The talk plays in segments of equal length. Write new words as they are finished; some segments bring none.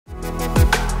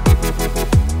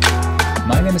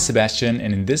name is Sebastian,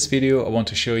 and in this video I want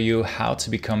to show you how to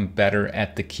become better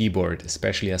at the keyboard,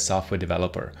 especially as a software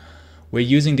developer. We're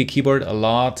using the keyboard a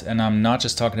lot, and I'm not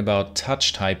just talking about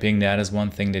touch typing. That is one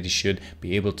thing that you should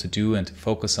be able to do and to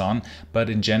focus on. But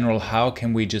in general, how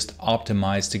can we just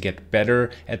optimize to get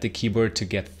better at the keyboard, to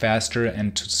get faster,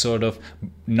 and to sort of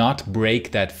not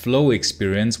break that flow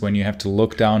experience when you have to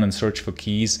look down and search for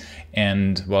keys,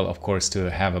 and well, of course, to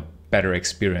have a better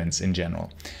experience in general.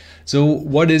 So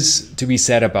what is to be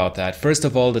said about that? First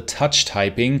of all, the touch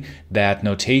typing, that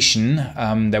notation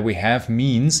that we have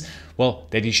means, well,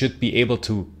 that you should be able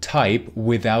to type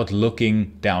without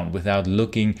looking down, without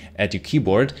looking at your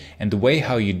keyboard. And the way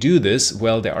how you do this,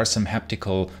 well, there are some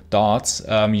haptical dots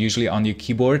usually on your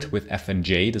keyboard with F and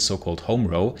J, the so-called home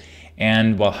row.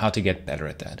 And well, how to get better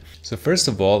at that. So first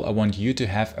of all, I want you to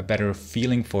have a better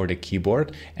feeling for the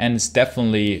keyboard, and it's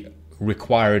definitely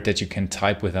required that you can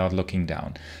type without looking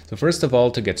down. So first of all,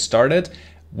 to get started,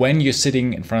 when you're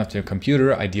sitting in front of your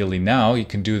computer, ideally now, you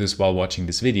can do this while watching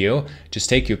this video, just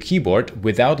take your keyboard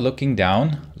without looking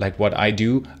down, like what I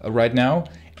do right now,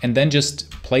 and then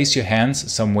just place your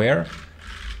hands somewhere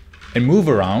and move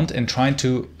around and trying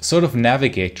to sort of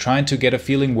navigate, trying to get a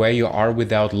feeling where you are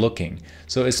without looking.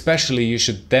 So especially you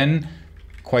should then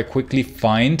quite quickly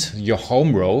find your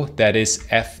home row, that is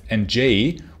F and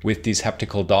J, with these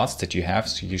haptical dots that you have.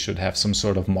 So you should have some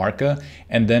sort of marker,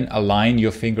 and then align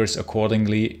your fingers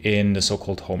accordingly in the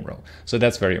so-called home row. So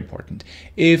that's very important.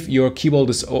 If your keyboard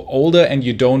is older and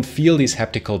you don't feel these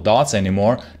haptical dots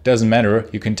anymore, doesn't matter.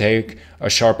 You can take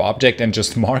a sharp object and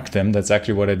just mark them. That's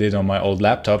actually what I did on my old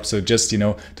laptop. So just, you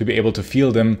know, to be able to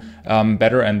feel them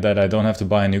better, and that I don't have to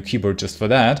buy a new keyboard just for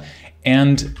that.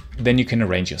 And then you can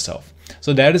arrange yourself.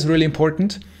 So that is really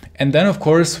important. And then, of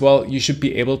course, well, you should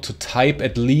be able to type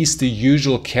at least the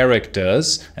usual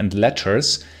characters and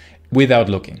letters without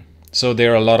looking. So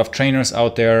there are a lot of trainers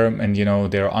out there, and you know,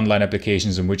 there are online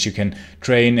applications in which you can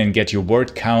train and get your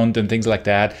word count and things like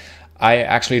that. I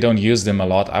actually don't use them a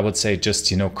lot. I would say just,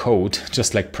 you know, code,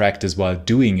 just like practice while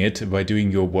doing it, by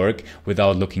doing your work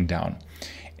without looking down.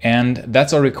 And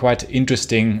that's already quite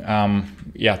interesting,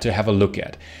 to have a look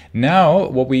at. Now,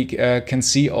 what we can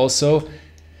see also,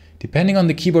 depending on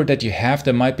the keyboard that you have,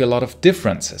 there might be a lot of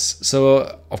differences.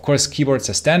 So, of course, keyboards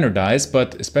are standardized,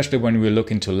 but especially when we look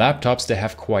into laptops, they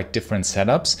have quite different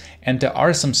setups. And there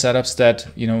are some setups that,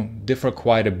 you know, differ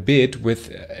quite a bit with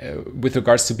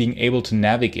regards to being able to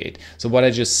navigate. So what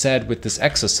I just said with this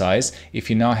exercise,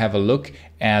 if you now have a look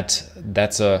at,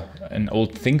 that's an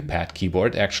old ThinkPad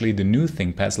keyboard. Actually, the new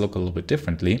ThinkPads look a little bit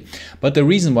differently. But the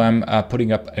reason why I'm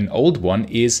putting up an old one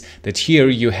is that here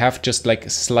you have just like a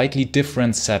slightly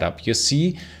different setup. You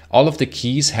see, all of the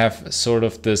keys have sort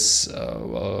of this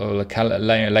like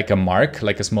a mark,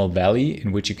 like a small valley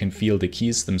in which you can feel the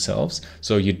keys themselves.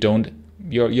 So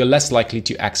you're less likely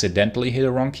to accidentally hit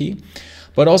a wrong key.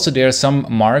 But also there are some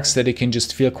marks that you can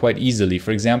just feel quite easily.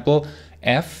 For example,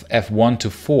 F1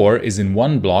 to 4 is in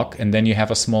one block, and then you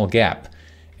have a small gap.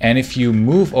 And if you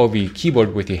move over your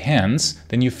keyboard with your hands,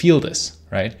 then you feel this,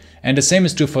 right? And the same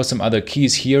is true for some other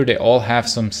keys here. They all have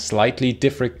some slightly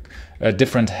different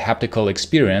haptical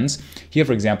experience. Here,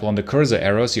 for example, on the cursor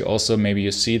arrows, maybe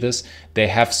you see this, they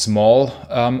have small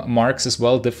marks as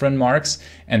well, different marks,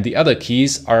 and the other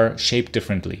keys are shaped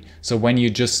differently. So when you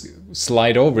just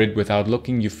slide over it without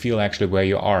looking, you feel actually where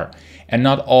you are. And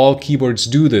not all keyboards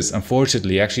do this,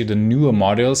 unfortunately. Actually, the newer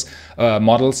models are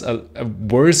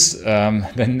worse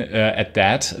at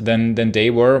that than they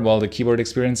were. Well, the keyboard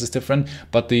experience is different,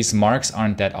 but these marks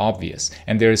aren't that obvious.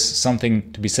 And there's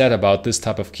something to be said about this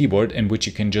type of keyboard in which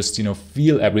you can just, you know,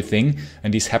 feel everything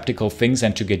and these haptical things,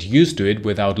 and to get used to it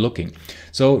without looking.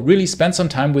 So really spend some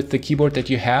time with the keyboard that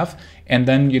you have, and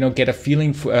then, you know, get a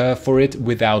feeling for it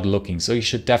without looking. So you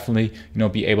should definitely, you know,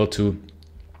 be able to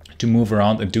move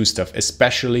around and do stuff,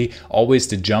 especially always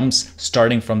the jumps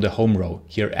starting from the home row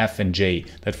here, F and J,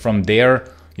 that from there,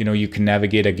 you know, you can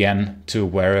navigate again to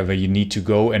wherever you need to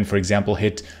go. And for example,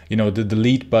 hit, you know, the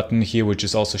delete button here, which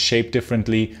is also shaped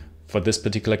differently for this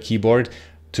particular keyboard,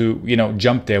 to, you know,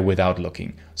 jump there without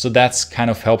looking. So that's kind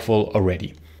of helpful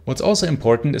already. What's also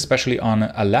important, especially on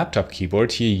a laptop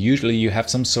keyboard, here usually you have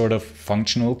some sort of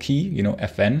functional key, you know,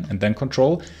 FN and then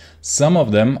control. Some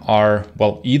of them are,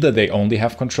 well, either they only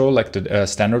have control like the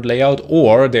standard layout,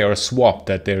 or they are swapped,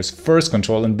 that there's first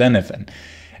control and then FN.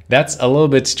 That's a little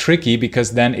bit tricky,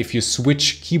 because then if you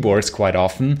switch keyboards quite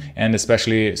often, and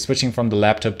especially switching from the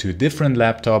laptop to a different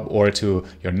laptop or to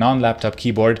your non-laptop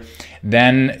keyboard,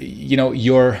 then, you know,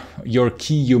 your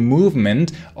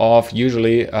movement of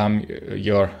usually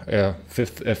your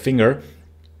fifth finger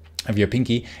of your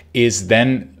pinky is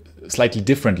then slightly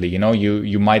differently. You know,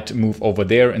 you might move over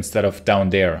there instead of down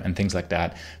there and things like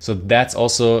that. So that's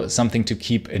also something to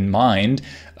keep in mind,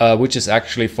 which is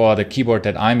actually for the keyboard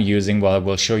that I'm using. Well, I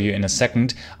will show you in a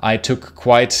second. I took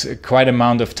quite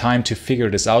amount of time to figure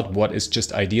this out, what is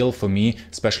just ideal for me,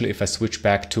 especially if I switch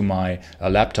back to my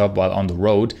laptop while on the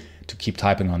road, to keep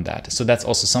typing on that. So that's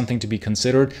also something to be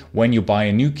considered when you buy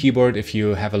a new keyboard, if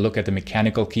you have a look at the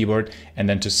mechanical keyboard, and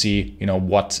then to see, you know,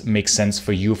 what makes sense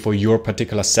for you for your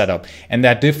particular setup. And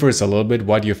that differs a little bit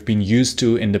what you've been used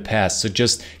to in the past. So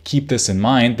just keep this in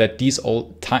mind, that these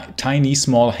old tiny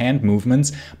small hand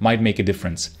movements might make a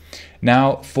difference.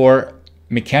 Now for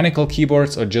mechanical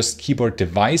keyboards or just keyboard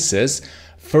devices,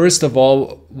 first of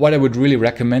all, what I would really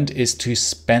recommend is to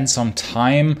spend some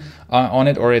time on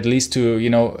it, or at least to, you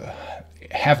know,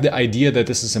 have the idea that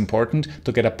this is important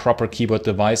to get a proper keyboard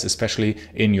device, especially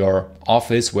in your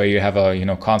office where you have a, you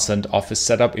know, constant office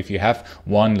setup, if you have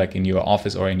one, like in your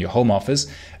office or in your home office,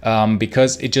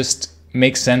 because it just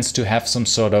makes sense to have some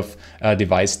sort of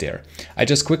device there. I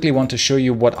just quickly want to show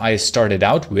you what I started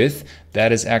out with.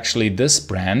 That is actually this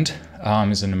brand.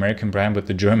 It's an American brand with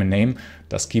the German name,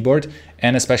 Das Keyboard,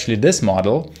 and especially this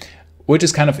model, which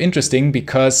is kind of interesting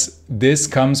because this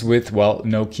comes with, well,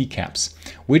 no keycaps,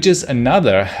 which is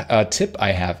another tip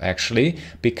I have actually,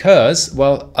 because,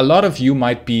 well, a lot of you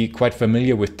might be quite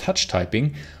familiar with touch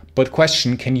typing, but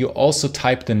question, can you also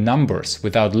type the numbers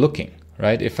without looking,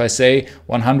 right? If I say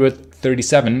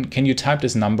 137, can you type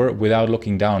this number without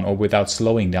looking down or without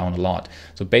slowing down a lot?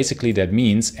 So basically that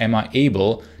means, am I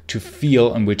able to feel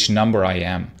on which number I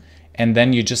am? And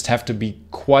then you just have to be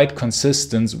quite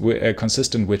consistent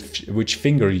with which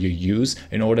finger you use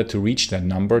in order to reach that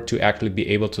number, to actually be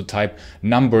able to type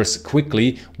numbers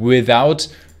quickly without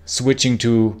switching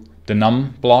to the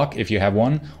num block if you have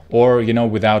one, or, you know,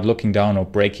 without looking down or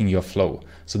breaking your flow.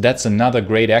 So that's another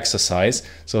great exercise.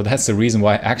 So that's the reason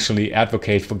why I actually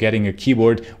advocate for getting a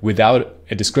keyboard without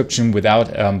a description,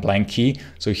 without blank key.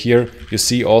 So here you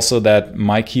see also that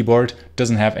my keyboard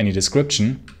doesn't have any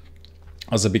description.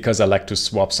 Also because I like to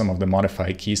swap some of the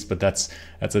modifier keys, but that's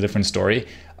a different story.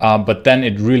 But then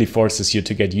it really forces you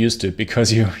to get used to it,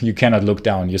 because you cannot look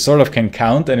down. You sort of can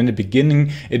count, and in the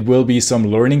beginning it will be some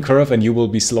learning curve and you will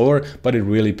be slower, but it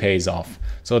really pays off.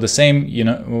 So the same, you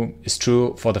know, is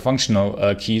true for the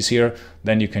functional keys here.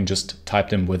 Then you can just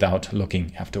type them without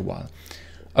looking after a while.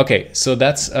 Okay, so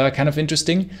that's kind of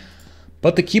interesting.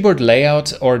 But the keyboard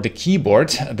layout, or the keyboard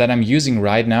that I'm using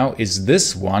right now, is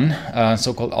this one,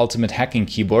 so-called Ultimate Hacking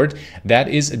Keyboard. That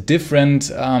is a different,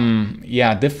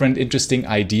 different interesting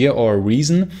idea or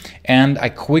reason. And I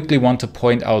quickly want to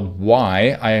point out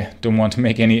why. I don't want to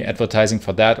make any advertising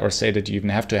for that or say that you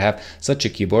even have to have such a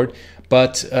keyboard.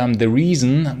 But the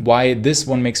reason why this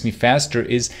one makes me faster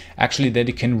is actually that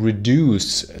it can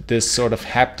reduce this sort of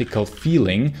haptical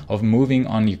feeling of moving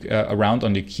on around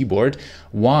on the keyboard.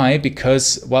 Why?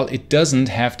 Because, well, it doesn't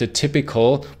have the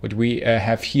typical, what we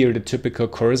have here, the typical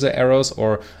cursor arrows,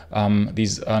 or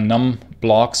these num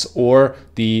blocks, or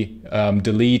the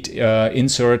delete,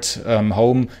 insert,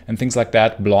 home, and things like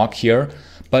that block here.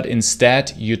 But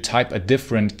instead you type a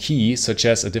different key, such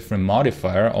as a different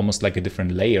modifier, almost like a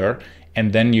different layer,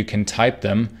 and then you can type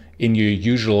them in your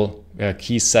usual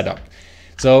key setup.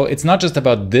 So it's not just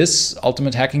about this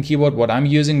Ultimate Hacking Keyboard, what I'm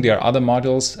using. There are other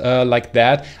models like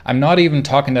that. I'm not even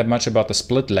talking that much about the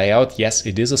split layout. Yes,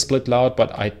 it is a split layout,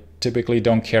 but I typically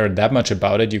don't care that much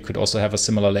about it. You could also have a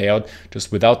similar layout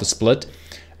just without the split.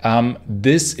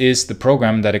 This is the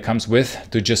program that it comes with,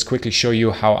 to just quickly show you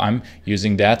how I'm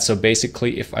using that. So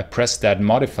basically, if I press that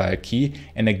modifier key,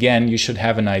 and again, you should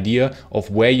have an idea of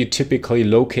where you typically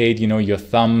locate, you know, your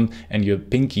thumb and your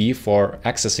pinky for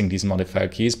accessing these modifier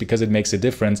keys, because it makes a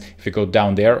difference if you go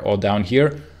down there or down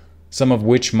here, some of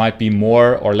which might be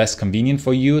more or less convenient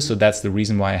for you. So that's the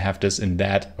reason why I have this in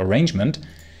that arrangement.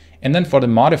 And then for the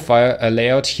modifier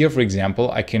layout here, for example,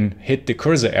 I can hit the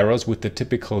cursor arrows with the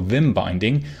typical Vim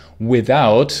binding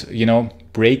without, you know,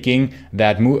 breaking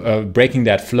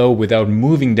that flow, without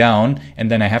moving down.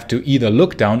 And then I have to either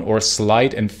look down or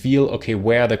slide and feel, okay,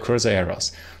 where are the cursor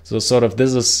arrows? So sort of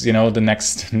this is, you know, the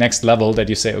next level that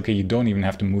you say, okay, you don't even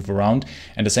have to move around.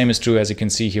 And the same is true, as you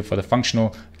can see here, for the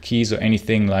functional keys or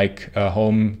anything like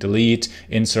home, delete,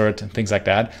 insert, and things like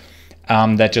that.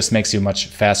 That just makes you much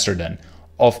faster then.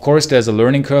 Of course, there's a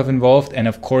learning curve involved, and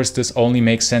of course, this only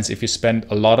makes sense if you spend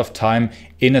a lot of time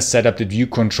in a setup that you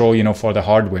control, you know, for the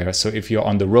hardware. So if you're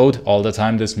on the road all the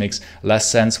time, this makes less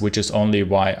sense, which is only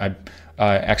why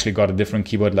I actually got a different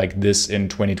keyboard like this in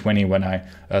 2020 when I,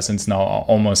 since now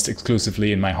almost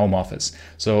exclusively in my home office.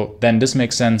 So then this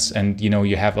makes sense, and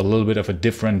you have a little bit of a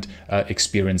different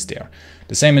experience there.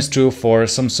 The same is true for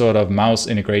some sort of mouse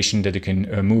integration that you can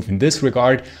move in this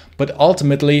regard, but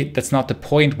ultimately that's not the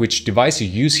point which device you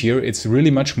use here. It's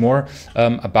really much more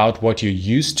about what you're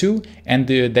used to, and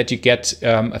that you get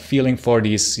a feeling for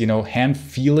these hand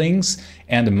feelings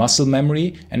and the muscle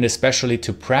memory, and especially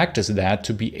to practice that,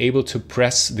 to be able to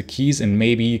press the keys and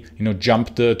maybe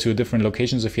jump to different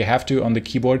locations if you have to on the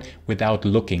keyboard without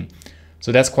looking.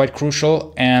 So that's quite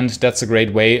crucial, and that's a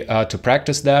great way to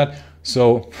practice that.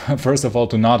 So first of all,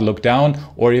 to not look down,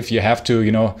 or if you have to,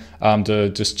 to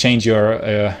just change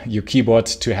your keyboard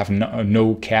to have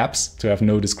no caps, to have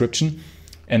no description,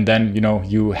 and then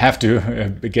you have to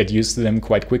get used to them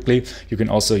quite quickly. You can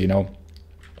also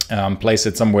place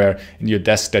it somewhere in your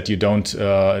desk that you don't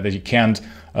that you can't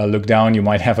look down. You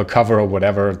might have a cover or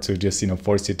whatever to just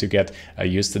force you to get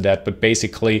used to that. But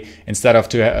basically, instead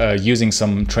of using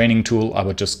some training tool, I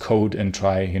would just code and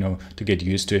try to get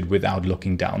used to it without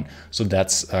looking down. So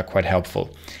that's quite helpful.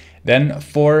 Then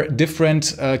for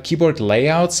different keyboard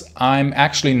layouts, I'm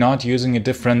actually not using a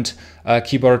different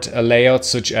keyboard layout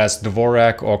such as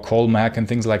Dvorak or Colmac and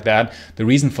things like that. The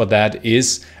reason for that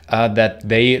is that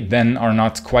they then are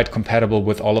not quite compatible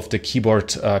with all of the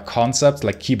keyboard concepts,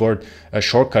 like keyboard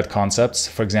shortcut concepts.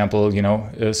 For example,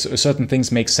 certain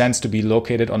things make sense to be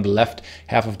located on the left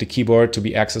half of the keyboard, to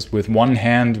be accessed with one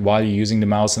hand while you're using the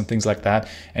mouse and things like that.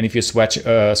 And if you're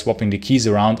swapping the keys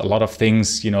around, a lot of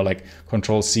things, like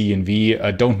Control C and V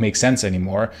don't make sense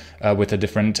anymore with a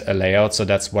different layout. So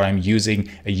that's why I'm using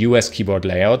a US keyboard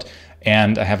layout.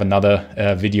 And I have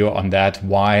another video on that,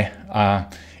 why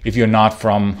if you're not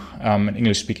from an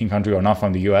English-speaking country or not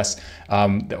from the US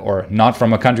or not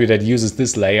from a country that uses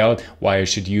this layout, why you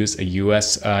should use a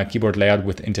US keyboard layout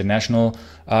with international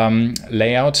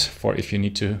layout for if you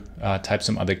need to type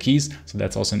some other keys. So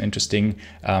that's also an interesting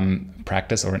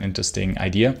practice or an interesting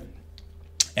idea.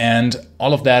 And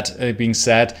all of that being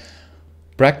said,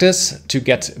 practice to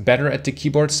get better at the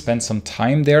keyboard, spend some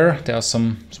time there. There are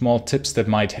some small tips that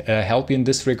might help you in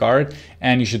this regard.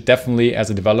 And you should definitely, as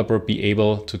a developer, be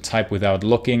able to type without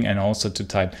looking, and also to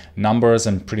type numbers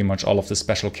and pretty much all of the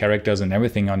special characters and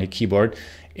everything on the keyboard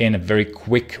in a very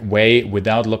quick way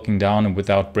without looking down and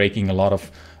without breaking a lot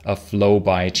of flow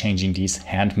by changing these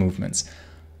hand movements.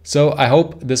 So I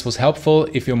hope this was helpful.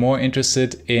 If you're more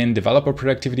interested in developer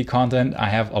productivity content, I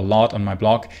have a lot on my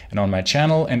blog and on my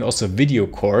channel, and also a video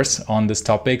course on this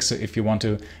topic. So if you want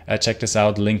to check this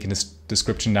out, link in the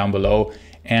description down below.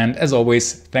 And as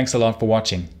always, thanks a lot for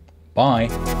watching. Bye.